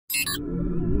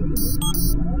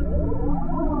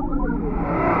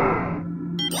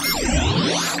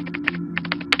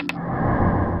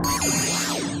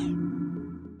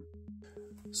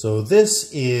So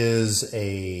this is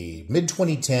a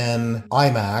mid-2010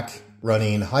 iMac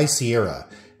running High Sierra,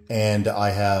 and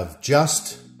I have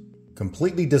just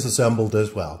completely disassembled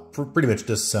it, well, pretty much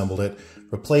disassembled it,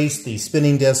 replaced the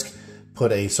spinning disc,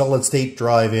 put a solid-state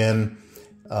drive in,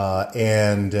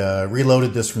 and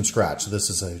reloaded this from scratch. So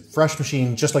this is a fresh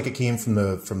machine, just like it came from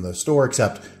the store,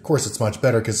 except, of course, it's much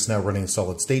better because it's now running a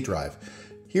solid-state drive.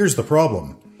 Here's the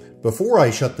problem. Before I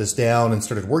shut this down and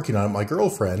started working on it, my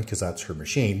girlfriend, because that's her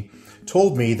machine,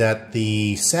 told me that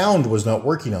the sound was not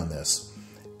working on this.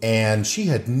 And she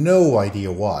had no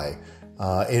idea why.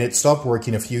 And it stopped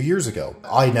working a few years ago.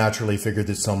 I naturally figured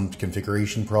there's some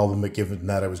configuration problem, but given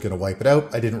that I was going to wipe it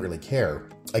out, I didn't really care.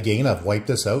 Again, I've wiped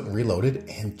this out and reloaded,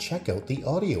 and check out the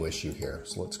audio issue here.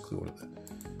 So let's go to the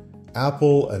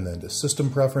Apple, and then to System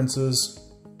Preferences,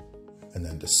 and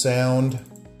then to Sound.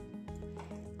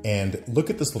 And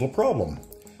look at this little problem.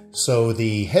 So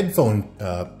the headphone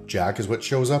jack is what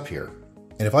shows up here.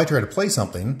 And if I try to play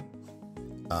something,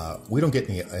 we don't get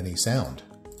any sound.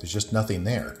 There's just nothing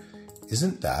there.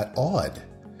 Isn't that odd?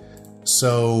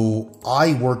 So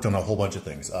I worked on a whole bunch of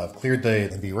things. I've cleared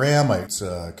the VRAM,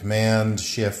 I Command,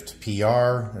 Shift,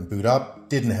 PR, and boot up.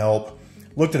 Didn't help.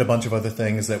 Looked at a bunch of other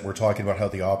things that were talking about how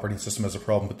the operating system has a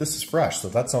problem, but this is fresh, so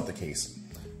that's not the case.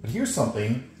 But here's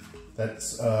something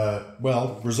that's,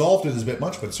 well, resolved it is a bit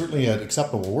much, but certainly an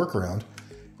acceptable workaround.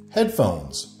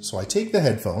 Headphones. So I take the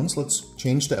headphones, let's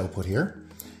change the output here.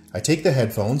 I take the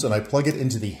headphones and I plug it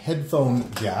into the headphone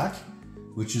jack,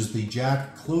 which is the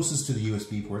jack closest to the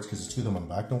USB ports because there's two of them on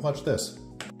the back. Now watch this.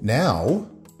 Now,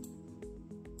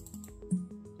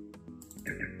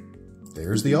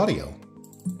 there's the audio.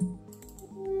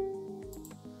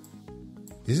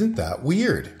 Isn't that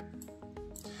weird?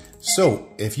 So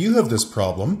if you have this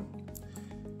problem,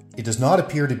 it does not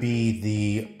appear to be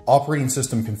the operating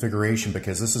system configuration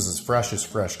because this is as fresh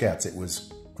gets. It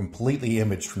was completely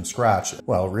imaged from scratch,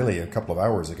 well, really a couple of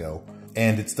hours ago.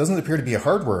 And it doesn't appear to be a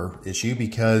hardware issue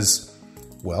because,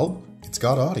 well, it's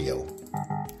got audio.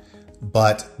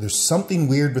 But there's something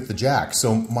weird with the jack.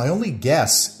 So my only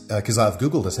guess, because I've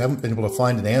Googled this, I haven't been able to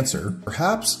find an answer,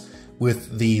 perhaps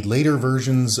with the later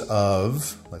versions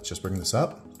of, let's just bring this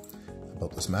up,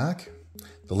 about this Mac,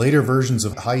 the later versions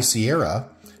of High Sierra,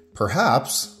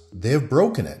 perhaps they've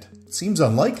broken it. It seems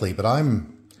unlikely, but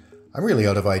I'm really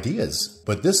out of ideas.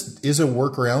 But this is a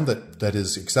workaround that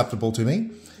is acceptable to me.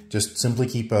 Just simply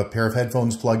keep a pair of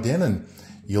headphones plugged in and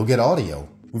you'll get audio.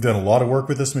 We've done a lot of work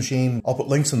with this machine. I'll put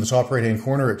links in the top right-hand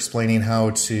corner explaining how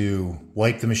to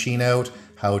wipe the machine out,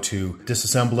 how to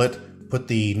disassemble it, put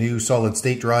the new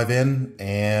solid-state drive in,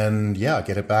 and yeah,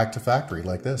 get it back to factory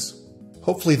like this.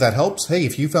 Hopefully that helps. Hey,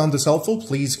 if you found this helpful,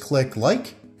 please click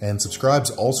like, and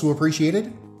subscribe's also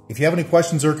appreciated. If you have any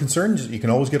questions or concerns, you can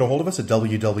always get a hold of us at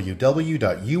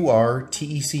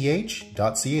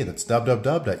www.urtech.ca. That's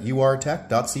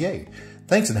www.urtech.ca.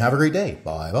 Thanks and have a great day.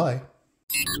 Bye-bye.